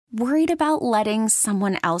Worried about letting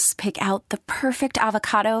someone else pick out the perfect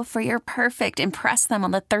avocado for your perfect impress them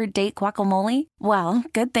on the third date guacamole? Well,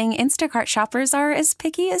 good thing Instacart shoppers are as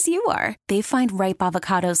picky as you are. They find ripe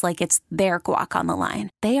avocados like it's their guac on the line.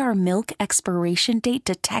 They are milk expiration date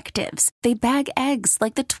detectives. They bag eggs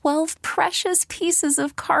like the 12 precious pieces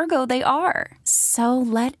of cargo they are. So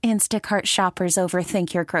let Instacart shoppers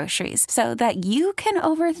overthink your groceries so that you can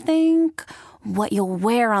overthink what you'll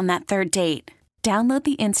wear on that third date. Download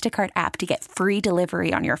the Instacart app to get free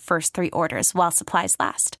delivery on your first 3 orders while supplies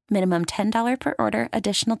last. Minimum $10 per order.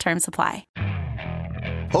 Additional terms apply.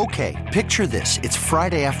 Okay, picture this. It's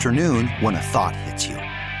Friday afternoon when a thought hits you.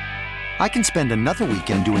 I can spend another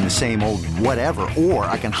weekend doing the same old whatever, or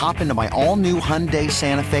I can hop into my all-new Hyundai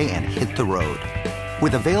Santa Fe and hit the road.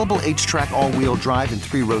 With available H-Track all-wheel drive and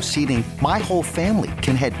 3-row seating, my whole family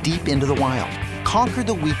can head deep into the wild. Conquer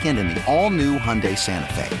the weekend in the all-new Hyundai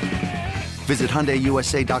Santa Fe. Visit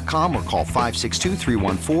HyundaiUSA.com or call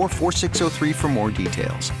 562-314-4603 for more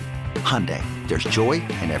details. Hyundai, there's joy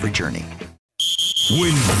in every journey.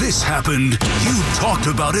 When this happened, you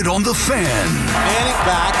talked about it on The Fan. Manning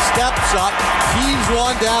back, steps up, heaves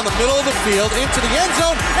one down the middle of the field into the end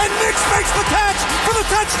zone, and Nix makes the catch for the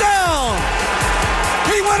touchdown!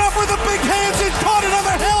 He went up with the big hands and caught it on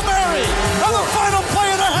the Hail Mary on the final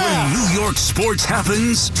play of the half. When New York sports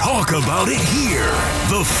happens, talk about it here.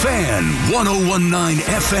 The Fan, 101.9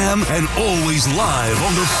 FM, and always live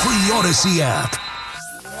on the free Odyssey app.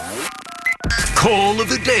 Call of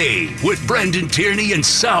the Day with Brendan Tierney and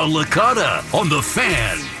Sal Licata on The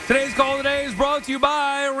Fan. Today's Call of the Day is brought to you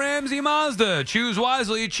by Ramsey Mazda. Choose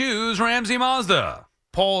wisely. Choose Ramsey Mazda.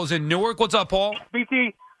 Paul's in Newark. What's up, Paul?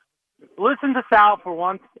 BT, listen to Sal for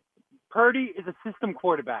once. Purdy is a system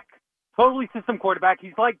quarterback. Totally system quarterback.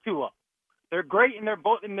 He's like Tua. They're great in their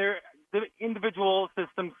individual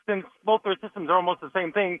systems, since both their systems are almost the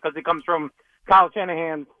same thing because it comes from Kyle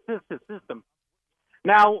Shanahan's system.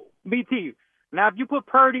 Now, BT, if you put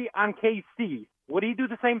Purdy on KC, would he do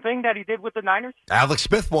the same thing that he did with the Niners? Alex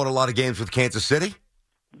Smith won a lot of games with Kansas City.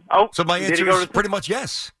 Oh, so my answer is pretty much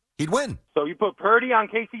yes. He'd win. So you put Purdy on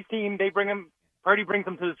KC's team, Purdy brings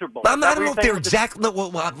them to the Super Bowl. I don't know if they're exactly.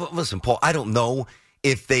 Well, listen, Paul, I don't know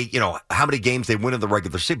if they, how many games they win in the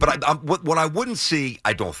regular season. But what I wouldn't see,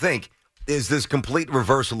 I don't think, is this complete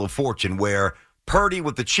reversal of fortune where Purdy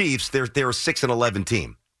with the Chiefs, they're a 6-11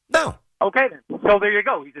 team. No. Okay, then. So there you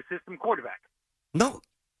go. He's a system quarterback. No.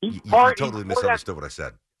 You totally misunderstood what I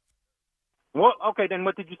said. Well, okay, then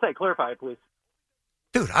what did you say? Clarify it, please.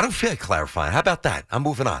 Dude, I don't feel like clarifying. How about that? I'm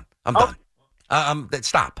moving on. I'm done.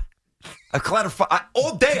 Stop. I've clarified.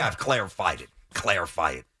 All day I've clarified it.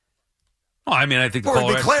 Clarify it. Oh, I mean, I think the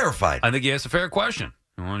caller clarified. I think he asked a fair question.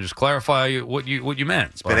 You want to just clarify what you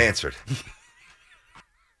meant. It's been answered.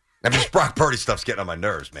 This Brock Purdy stuff's getting on my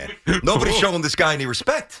nerves, man. Nobody's showing this guy any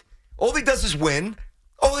respect. All he does is win.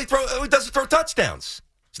 All he does is throw touchdowns.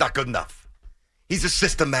 It's not good enough. He's a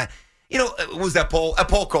system man. Was that Paul?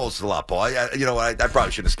 Paul calls it a lot, Paul. I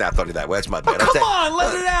probably shouldn't have snapped on you that way. That's my bad. Oh, come on,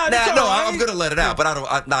 let it out. I'm going to let it out,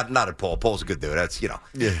 but not at Paul. Paul's a good dude. That's, Yeah,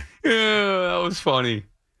 that was funny.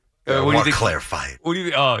 What do you think? Clarify it. What do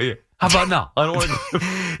you think? Oh, yeah. How about now? I don't want to.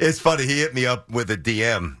 It's funny. He hit me up with a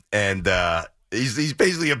DM, and he's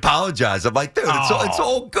basically apologized. I'm like, dude, it's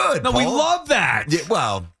all good. No, Paul. we love that. Yeah,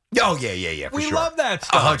 well, yeah, for we sure. We love that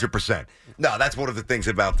stuff. 100%. No, that's one of the things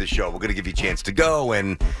about this show. We're going to give you a chance to go,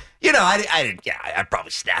 and I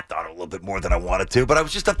probably snapped on it a little bit more than I wanted to, but I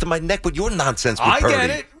was just up to my neck with your nonsense with Purdy. I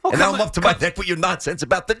get it. And now I'm up to my neck with your nonsense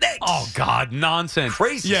about the Knicks. Oh, God, nonsense.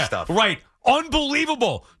 Crazy stuff. Right.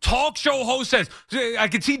 Unbelievable. Talk show host says, I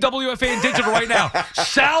can see WFA in digital right now.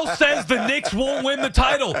 Sal says the Knicks won't win the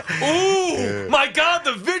title. Ooh, my God,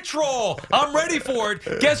 the vitriol. I'm ready for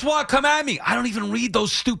it. Guess what? Come at me. I don't even read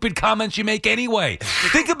those stupid comments you make anyway.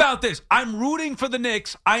 Think about this. I'm rooting for the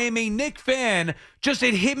Knicks. I am a Knick fan. Just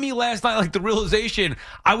it hit me last night, like the realization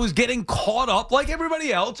I was getting caught up, like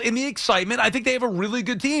everybody else, in the excitement. I think they have a really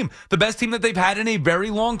good team. The best team that they've had in a very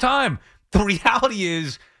long time. The reality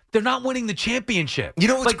is, they're not winning the championship. You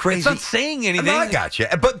know what's crazy? It's not saying anything. No, I got you.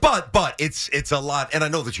 But it's a lot, and I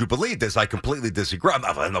know that you believe this. I completely disagree.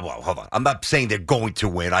 Hold on. I'm not saying they're going to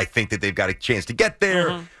win. I think that they've got a chance to get there.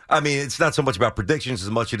 Mm-hmm. I mean, it's not so much about predictions as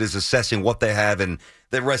much as it is assessing what they have and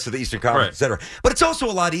the rest of the Eastern Conference, et cetera. But it's also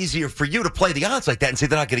a lot easier for you to play the odds like that and say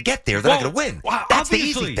they're not going to get there. They're not going to win. That's the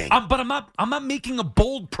easy thing. But I'm not making a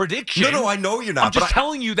bold prediction. No, I know you're not. I'm just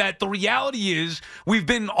telling you that the reality is we've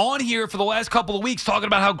been on here for the last couple of weeks talking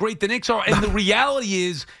about how great the Knicks are, and the reality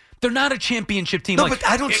is They're not a championship team. No, but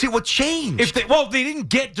I don't see what changed. They didn't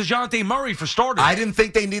get DeJounte Murray for starters. I didn't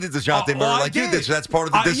think they needed DeJounte Murray like you did, so that's part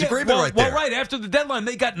of the disagreement right there. Well, right. After the deadline,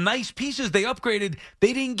 they got nice pieces. They upgraded.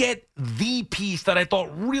 They didn't get the piece that I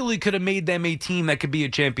thought really could have made them a team that could be a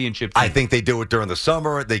championship team. I think they do it during the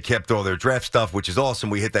summer. They kept all their draft stuff, which is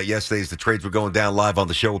awesome. We hit that yesterday as the trades were going down live on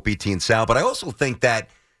the show with BT and Sal. But I also think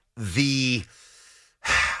that the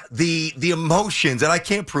emotions, and I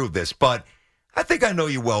can't prove this, but I think I know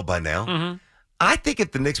you well by now. Mm-hmm. I think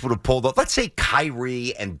if the Knicks would have pulled off, let's say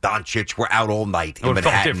Kyrie and Doncic were out all night in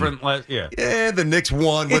Manhattan. Different, yeah, the Knicks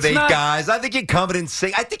won with 8 guys. I think you'd come in and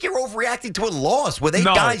say, I think you're overreacting to a loss with 8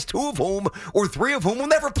 guys, 2 of whom or 3 of whom will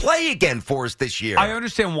never play again for us this year. I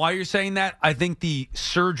understand why you're saying that. I think the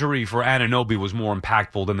surgery for Anunoby was more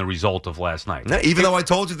impactful than the result of last night. Even though I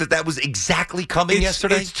told you that was exactly coming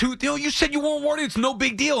yesterday. You said you weren't worried. It's no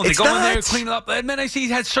big deal. And they go in there and clean it up. And then I see he's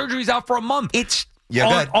had surgeries out for a month.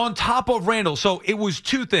 On top of Randall. So it was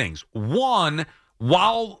 2 things. One,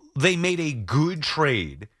 while they made a good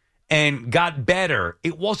trade and got better,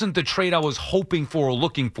 it wasn't the trade I was hoping for or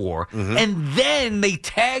looking for. Mm-hmm. And then they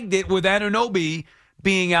tagged it with Anunoby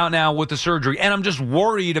being out now with the surgery. And I'm just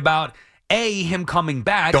worried about A, him coming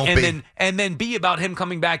back, and then B, about him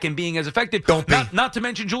coming back and being as effective. Not to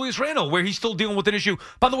mention Julius Randle, where he's still dealing with an issue.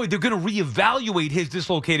 By the way, they're going to reevaluate his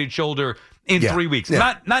dislocated shoulder in 3 weeks.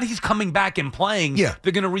 Yeah. Not he's coming back and playing. Yeah.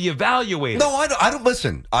 They're going to reevaluate. No, I don't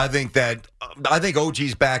listen. I think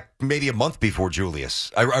OG's back maybe a month before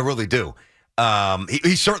Julius. I really do.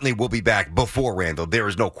 He certainly will be back before Randle. There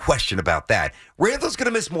is no question about that. Randle's going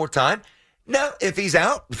to miss more time. Now, if he's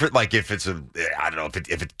out, if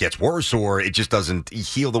it gets worse or it just doesn't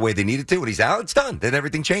heal the way they need it to, and he's out, it's done. Then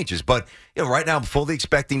everything changes. But right now, I'm fully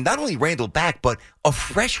expecting not only Randle back, but a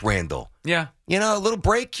fresh Randle. Yeah, a little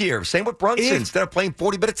break here. Same with Brunson. Instead of playing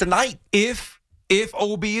 40 minutes a night. If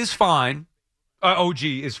OG is fine.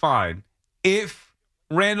 If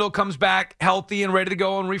Randle comes back healthy and ready to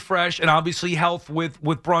go and refresh, and obviously health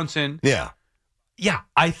with Brunson. Yeah,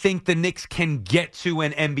 I think the Knicks can get to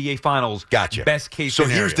an NBA Finals. Gotcha. Best case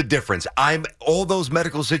scenario. So here's the difference. All those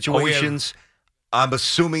medical situations, I'm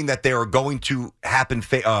assuming that they are going to happen,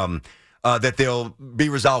 that they'll be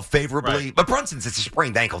resolved favorably. Right. But Brunson's, it's a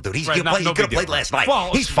sprained ankle, dude. He could have played last night.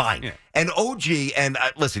 Well, he's fine. Yeah. And OG, and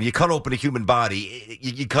listen, you cut open a human body.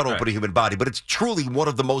 You cut open a human body, but it's truly one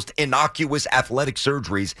of the most innocuous athletic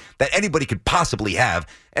surgeries that anybody could possibly have.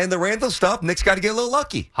 And the Randle stuff, Nick's got to get a little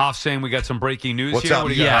lucky. Hoff saying we got some breaking news What's here. Up? What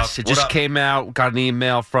do you got, Hoff? It just came out. Got an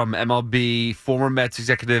email from MLB. Former Mets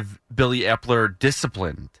executive Billy Eppler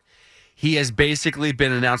disciplined. He has basically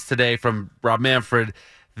been announced today from Rob Manfred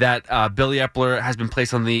that Billy Eppler has been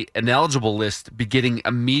placed on the ineligible list beginning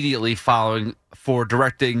immediately following for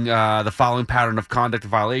directing the following pattern of conduct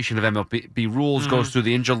violation of MLB rules, goes through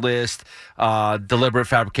the injured list, deliberate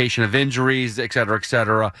fabrication of injuries, et cetera, et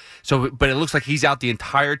cetera. So, but it looks like he's out the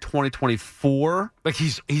entire 2024. Like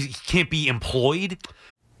he can't be employed?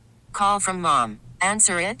 Call from mom.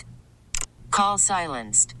 Answer it. Call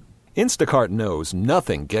silenced. Instacart knows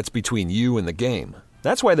nothing gets between you and the game.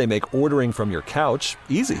 That's why they make ordering from your couch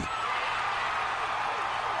easy.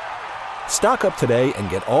 Stock up today and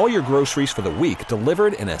get all your groceries for the week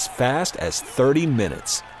delivered in as fast as 30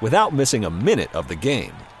 minutes without missing a minute of the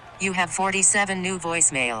game. You have 47 new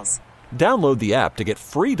voicemails. Download the app to get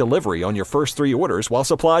free delivery on your first 3 orders while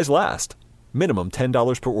supplies last. Minimum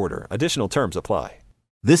 $10 per order. Additional terms apply.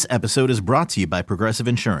 This episode is brought to you by Progressive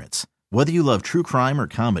Insurance. Whether you love true crime or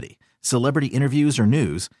comedy, celebrity interviews or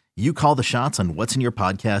news, you call the shots on what's in your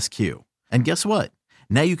podcast queue. And guess what?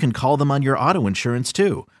 Now you can call them on your auto insurance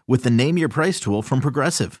too with the Name Your Price tool from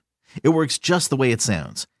Progressive. It works just the way it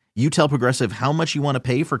sounds. You tell Progressive how much you want to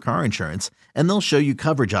pay for car insurance, and they'll show you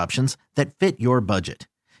coverage options that fit your budget.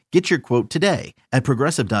 Get your quote today at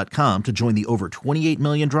Progressive.com to join the over 28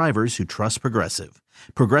 million drivers who trust Progressive.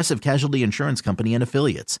 Progressive Casualty Insurance Company and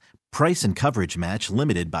Affiliates. Price and coverage match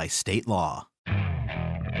limited by state law.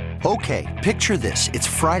 Okay, picture this. It's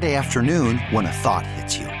Friday afternoon when a thought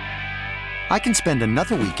hits you. I can spend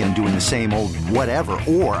another weekend doing the same old whatever,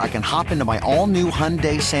 or I can hop into my all-new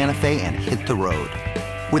Hyundai Santa Fe and hit the road.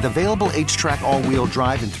 With available H-Track all-wheel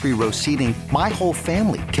drive and 3-row seating, my whole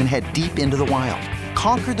family can head deep into the wild.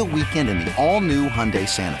 Conquer the weekend in the all-new Hyundai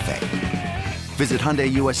Santa Fe. Visit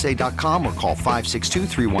HyundaiUSA.com or call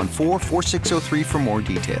 562-314-4603 for more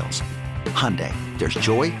details. Hyundai, there's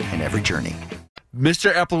joy in every journey.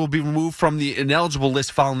 Mr. Eppler will be removed from the ineligible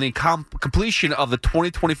list following the completion of the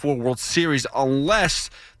 2024 World Series unless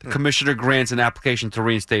the commissioner grants an application to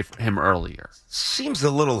reinstate him earlier. Seems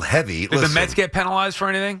a little heavy. Did the Mets get penalized for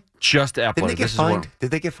anything? Just Eppler.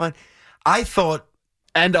 Did they get fined? I thought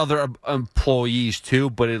And other employees, too,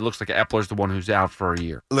 but it looks like Epler's the one who's out for a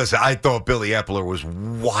year. Listen, I thought Billy Eppler was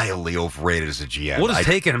wildly overrated as a GM. What has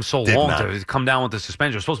taken him so long to come down with the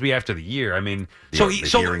suspension? It was supposed to be after the year. I mean, the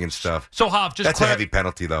hearing and stuff. So, Hoff, just that's a heavy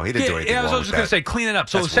penalty, though. He didn't do anything wrong with that. I was just going to say, clean it up.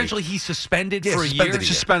 So, essentially, he's suspended for a year?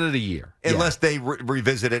 Suspended a year. Unless they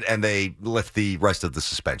revisit it and they lift the rest of the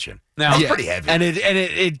suspension. Now, it's pretty heavy. And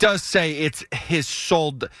it does say it's his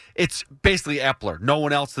sole. It's basically Eppler. No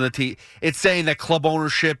one else in the team. It's saying that club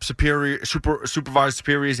ownership, supervisor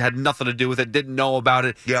superiors had nothing to do with it, didn't know about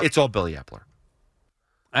it. Yep. It's all Billy Eppler.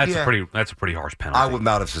 That's a pretty harsh penalty. I would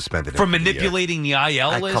not have suspended him for manipulating the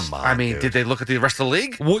IL list. Come on, I mean, dude. Did they look at the rest of the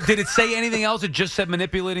league? Did it say anything else? It just said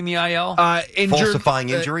manipulating the IL? Falsifying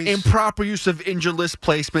injuries? Improper use of injured list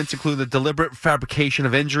placements, include the deliberate fabrication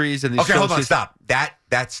of injuries. And okay, hold on, stop.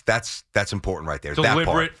 That's important right there.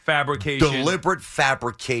 Deliberate fabrication. Deliberate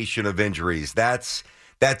fabrication of injuries. That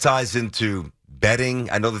ties into betting.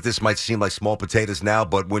 I know that this might seem like small potatoes now,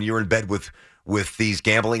 but when you're in bed with these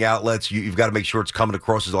gambling outlets, you've got to make sure it's coming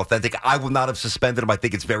across as authentic. I would not have suspended him. I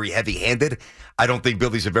think it's very heavy-handed. I don't think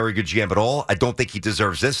Billy's a very good GM at all. I don't think he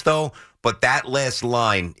deserves this, though. But that last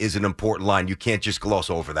line is an important line. You can't just gloss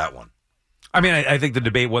over that one. I mean, I think the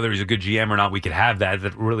debate whether he's a good GM or not, we could have that.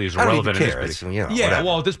 That really is irrelevant. I don't even care. Whatever.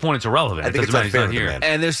 Well, at this point, it's irrelevant. I think it's unfair to him.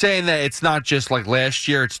 And they're saying that it's not just like last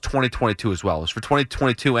year; it's 2022 as well. It's for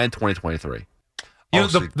 2022 and 2023.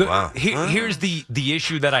 Here's the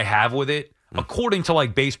issue that I have with it. According to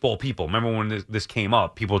like baseball people, remember when this came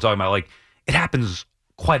up? People were talking about like it happens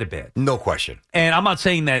quite a bit. No question. And I'm not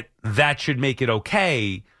saying that should make it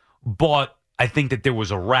okay, but I think that there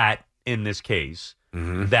was a rat in this case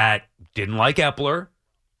that didn't like Eppler,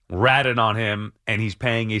 ratted on him, and he's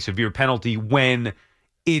paying a severe penalty when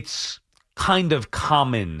it's kind of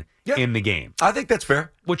common in the game. I think that's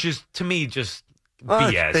fair. Which is, to me, just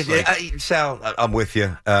BS. Sal, I'm with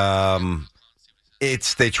you.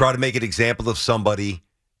 They try to make an example of somebody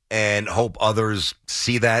and hope others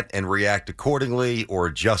see that and react accordingly or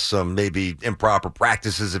adjust some maybe improper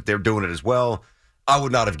practices if they're doing it as well. I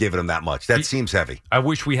would not have given him that much. That seems heavy. I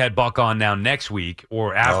wish we had Buck on now next week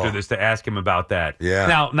or after this to ask him about that. Yeah.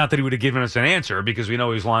 Now, not that he would have given us an answer because we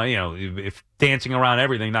know he's lying, if dancing around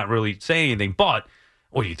everything, not really saying anything. But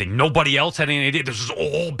what do you think? Nobody else had any idea? This is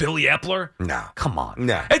all Billy Eppler? No. Come on.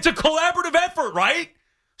 No. It's a collaborative effort, right?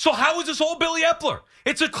 So how is this all Billy Eppler?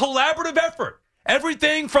 It's a collaborative effort.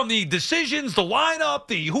 Everything from the decisions, the lineup,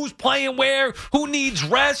 the who's playing where, who needs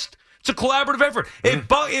rest. It's a collaborative effort. If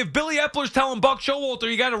Billy Epler's telling Buck Showalter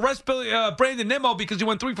you got to rest Brandon Nimmo because he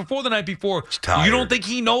went 3 for 4 the night before, you don't think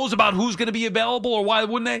he knows about who's going to be available or why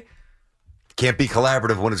wouldn't they? Can't be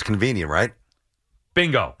collaborative when it's convenient, right?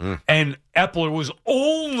 Bingo. And Eppler was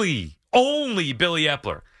only Billy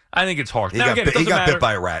Eppler. I think it's harsh. He got bit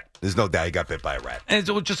by a rat. There's no doubt he got bit by a rat. And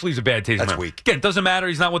it just leaves a bad taste. That's weak. Again, it doesn't matter.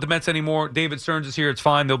 He's not with the Mets anymore. David Stearns is here. It's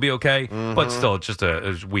fine. They'll be okay. But still, it's just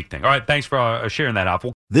a weak thing. All right, thanks for sharing that,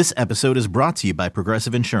 Apple. This episode is brought to you by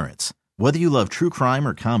Progressive Insurance. Whether you love true crime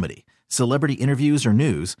or comedy, celebrity interviews or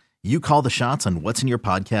news, you call the shots on what's in your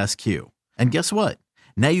podcast queue. And guess what?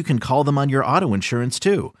 Now you can call them on your auto insurance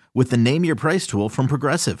too with the Name Your Price tool from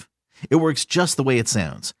Progressive. It works just the way it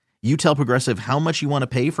sounds. You tell Progressive how much you want to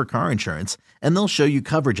pay for car insurance, and they'll show you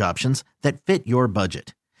coverage options that fit your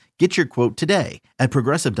budget. Get your quote today at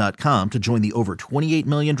Progressive.com to join the over 28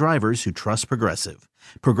 million drivers who trust Progressive.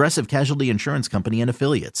 Progressive Casualty Insurance Company and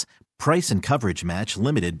Affiliates. Price and coverage match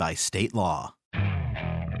limited by state law.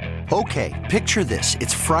 Okay, picture this.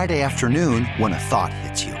 It's Friday afternoon when a thought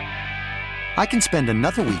hits you. I can spend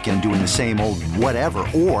another weekend doing the same old whatever,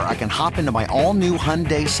 or I can hop into my all-new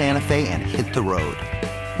Hyundai Santa Fe and hit the road.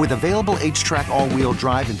 With available H-Track all-wheel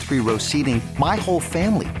drive and 3-row seating, my whole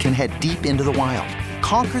family can head deep into the wild.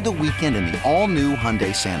 Conquer the weekend in the all-new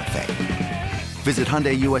Hyundai Santa Fe. Visit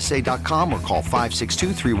HyundaiUSA.com or call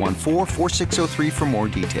 562-314-4603 for more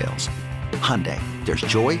details. Hyundai, there's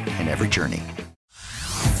joy in every journey.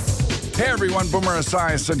 Hey everyone, Boomer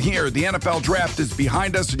Esiason here. The NFL Draft is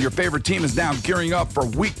behind us and your favorite team is now gearing up for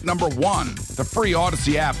week number 1. The free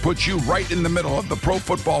Odyssey app puts you right in the middle of the pro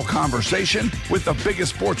football conversation with the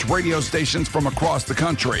biggest sports radio stations from across the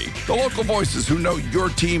country. The local voices who know your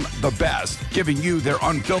team the best, giving you their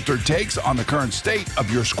unfiltered takes on the current state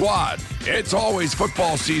of your squad. It's always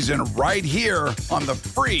football season right here on the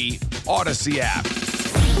free Odyssey app.